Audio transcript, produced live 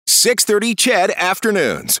6:30 CHED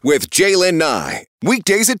Afternoons with Jaylen Nye.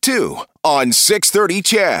 Weekdays at 2 on 6:30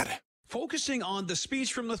 CHED. Focusing on the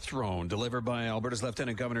speech from the throne delivered by Alberta's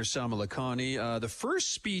Lieutenant Governor Sam Mailakani, the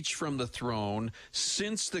first speech from the throne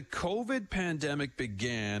since the COVID pandemic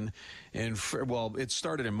began. It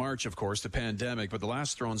started in March, of course, the pandemic, but the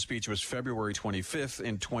last throne speech was February 25th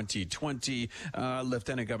in 2020.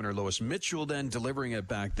 Lieutenant Governor Lois Mitchell then delivering it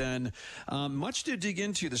back then. Much to dig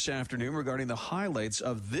into this afternoon regarding the highlights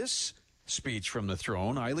of this speech from the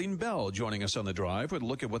throne. Eileen Bell joining us on the drive with a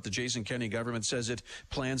look at what the Jason Kenney government says it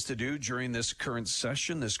plans to do during this current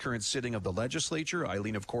session, this current sitting of the legislature.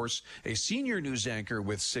 Eileen, of course, a senior news anchor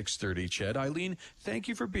with 6:30 CHED. Eileen, thank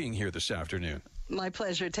you for being here this afternoon. My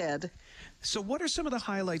pleasure, Ted. So what are some of the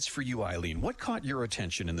highlights for you, Eileen? What caught your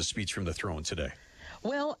attention in the speech from the throne today?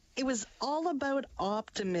 Well, it was all about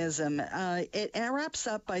optimism. It wraps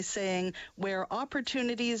up by saying where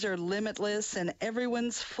opportunities are limitless and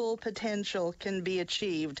everyone's full potential can be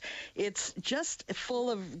achieved. It's just full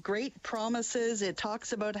of great promises. It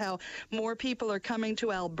talks about how more people are coming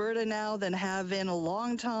to Alberta now than have in a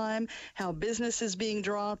long time, how business is being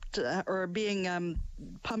dropped or being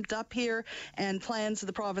pumped up here, and plans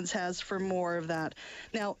the province has for more of that.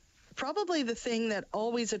 Now, probably the thing that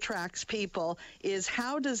always attracts people is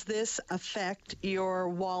how does this affect your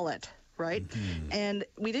wallet? Right? Mm-hmm. And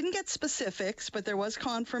we didn't get specifics, but there was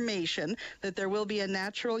confirmation that there will be a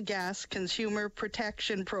natural gas consumer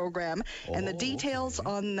protection program. And the details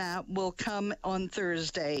on that will come on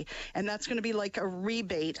Thursday. And that's going to be like a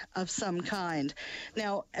rebate of some kind.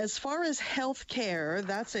 Now, as far as health care,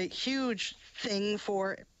 that's a huge thing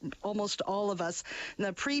for almost all of us. And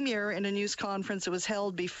the Premier, in a news conference that was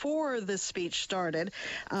held before this speech started,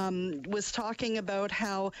 was talking about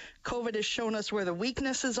how COVID has shown us where the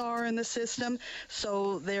weaknesses are in the system,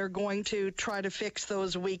 so they're going to try to fix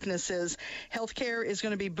those weaknesses. Healthcare is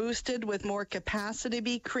going to be boosted with more capacity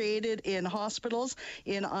be created in hospitals,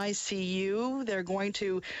 in ICU. They're going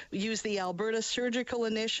to use the Alberta Surgical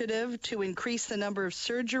Initiative to increase the number of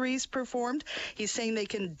surgeries performed. He's saying they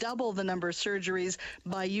can double the number of surgeries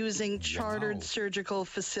by using chartered surgical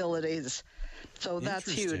facilities. So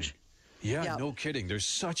that's huge. Yeah, no kidding. There's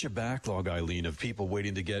such a backlog, Eileen, of people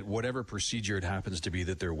waiting to get whatever procedure it happens to be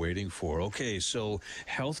that they're waiting for. Okay, so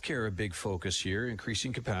healthcare, a big focus here,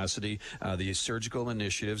 increasing capacity. The surgical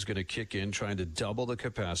initiative is going to kick in, trying to double the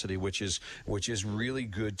capacity, which is really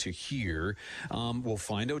good to hear. We'll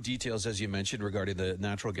find out details, as you mentioned, regarding the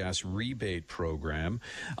natural gas rebate program.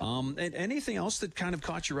 And anything else that kind of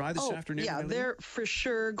caught your eye this afternoon? Yeah, Eileen? They're for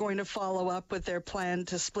sure going to follow up with their plan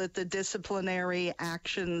to split the disciplinary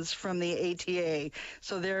actions from the ATA,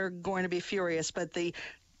 so they're going to be furious. But the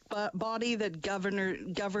body that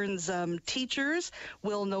governs teachers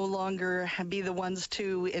will no longer be the ones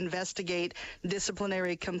to investigate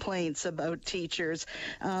disciplinary complaints about teachers.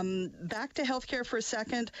 Back to healthcare for a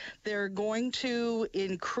second. They're going to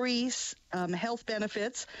increase health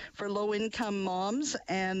benefits for low-income moms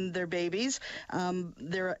and their babies.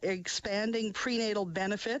 They're expanding prenatal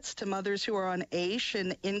benefits to mothers who are on AISH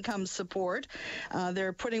and income support.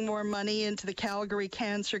 They're putting more money into the Calgary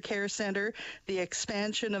Cancer Care Centre, the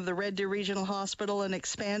expansion of the Red Deer Regional Hospital, and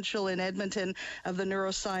expansion in Edmonton of the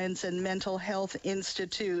Neuroscience and Mental Health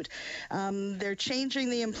Institute. They're changing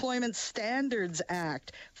the Employment Standards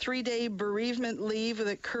Act, 3-day bereavement leave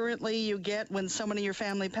that currently you get when someone in your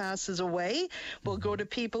family passes away will go to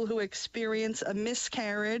people who experience a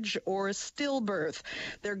miscarriage or a stillbirth.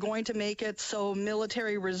 They're going to make it so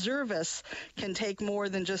military reservists can take more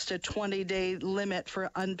than just a 20-day limit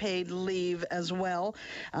for unpaid leave as well.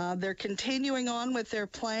 They're continuing on with their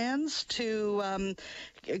plans to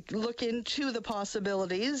look into the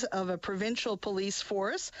possibilities of a provincial police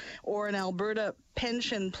force or an Alberta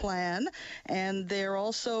pension plan. And they're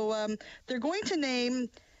also they're going to name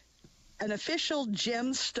an official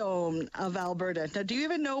gemstone of Alberta. Now, do you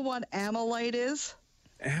even know what Ammolite is?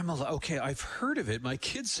 Okay, I've heard of it. My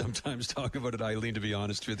kids sometimes talk about it, Eileen, to be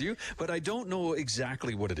honest with you, but I don't know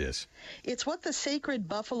exactly what it is. It's what the sacred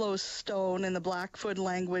buffalo stone in the Blackfoot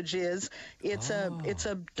language is. It's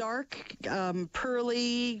a dark,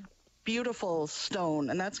 pearly, beautiful stone,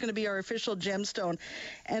 and that's going to be our official gemstone.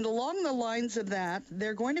 And along the lines of that,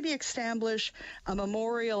 they're going to be establish a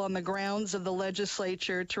memorial on the grounds of the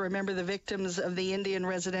legislature to remember the victims of the Indian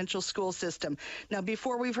residential school system. Now,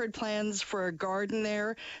 before we've heard plans for a garden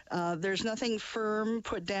there, there's nothing firm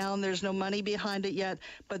put down. There's no money behind it yet,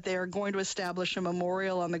 but they're going to establish a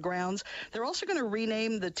memorial on the grounds. They're also going to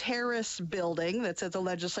rename the terrace building that's at the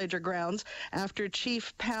legislature grounds after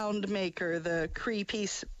Chief Poundmaker, the Cree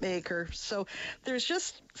peacemaker December. So there's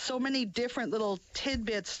just so many different little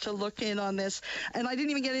tidbits to look in on this. And I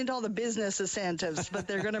didn't even get into all the business incentives, but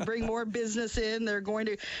they're going to bring more business in. They're going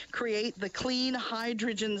to create the Clean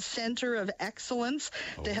Hydrogen Center of Excellence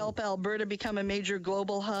to help Alberta become a major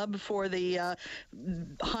global hub for the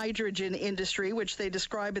hydrogen industry, which they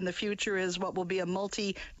describe in the future as what will be a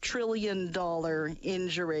multi-trillion-dollar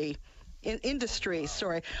industry.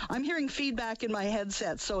 Sorry, I'm hearing feedback in my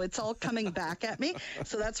headset, so it's all coming back at me.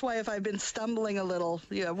 So that's why if I've been stumbling a little,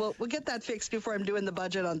 we'll get that fixed before I'm doing the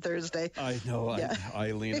budget on Thursday. I know, yeah.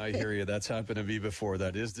 Eileen, I hear you. That's happened to me before.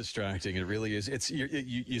 That is distracting. It really is.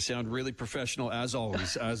 You sound really professional as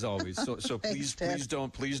always. So please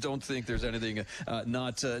don't think there's anything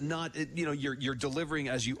not. You're delivering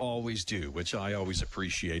as you always do, which I always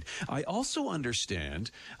appreciate. I also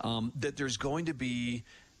understand that there's going to be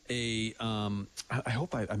I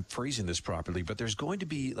hope I'm phrasing this properly, but there's going to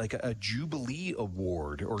be like a Jubilee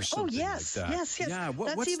Award or something like that. Yes. Yeah,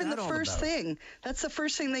 that's even the first thing. That's the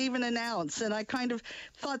first thing they even announced. And I kind of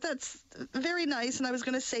thought that's very nice, and I was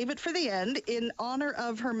going to save it for the end. In honor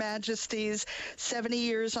of Her Majesty's 70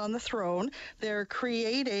 years on the throne, they're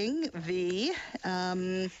creating the...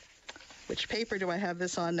 which paper do I have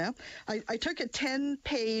this on now? I took a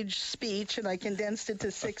 10-page speech and I condensed it to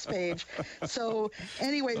 6-page. So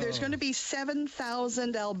anyway, there's going to be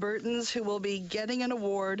 7,000 Albertans who will be getting an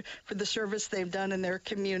award for the service they've done in their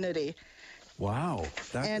community. Wow.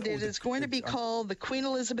 And it is going to be called the Queen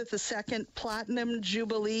Elizabeth II Platinum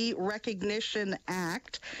Jubilee Recognition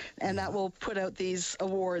Act, and that will put out these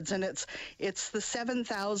awards. And it's the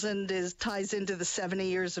 7,000 ties into the 70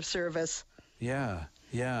 years of service. Yeah.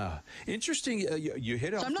 Interesting. You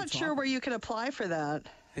hit so I'm not sure where you can apply for that.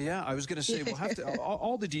 Yeah, I was going to say, we'll have to.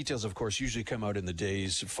 All the details, of course, usually come out in the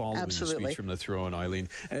days following the speech from the throne, Eileen.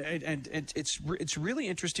 And it's really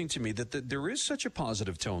interesting to me that there is such a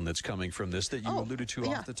positive tone that's coming from this that you alluded to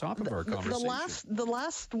off the top of our conversation. The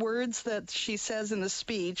last words that she says in the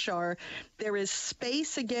speech are, "There is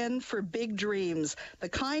space again for big dreams, the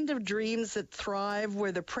kind of dreams that thrive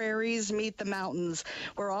where the prairies meet the mountains,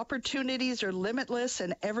 where opportunities are limitless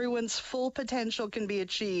and everyone's full potential can be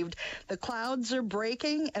achieved. The clouds are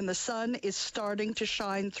breaking and the sun is starting to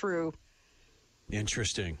shine through."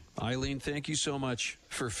 Interesting. Eileen, thank you so much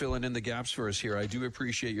for filling in the gaps for us here. I do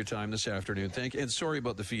appreciate your time this afternoon. Thank you. And sorry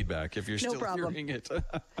about the feedback if you're still hearing it.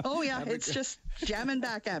 Oh, yeah. It's just jamming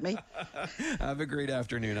back at me. Have a great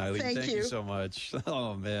afternoon, Eileen. Thank you so much.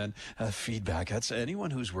 Oh, man. Feedback. That's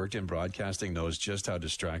anyone who's worked in broadcasting knows just how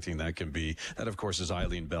distracting that can be. That, of course, is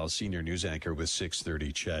Eileen Bell, senior news anchor with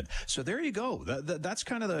 630 CHED. So there you go. That's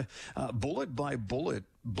kind of the bullet by bullet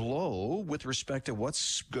blow with respect to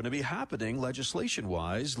what's going to be happening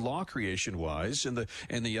legislation-wise, law creation-wise, in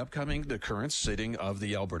the current sitting of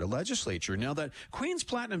the Alberta legislature. Now, that Queen's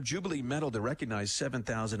Platinum Jubilee Medal to recognize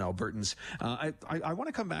 7,000 Albertans, I want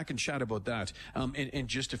to come back and chat about that in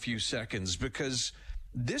just a few seconds, because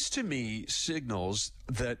this, to me, signals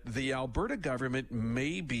that the Alberta government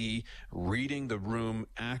may be reading the room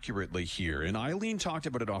accurately here. And Eileen talked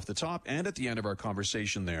about it off the top and at the end of our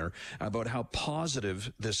conversation there about how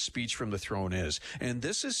positive this speech from the throne is. And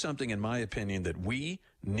this is something, in my opinion, that we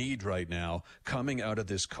need right now coming out of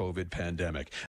this COVID pandemic.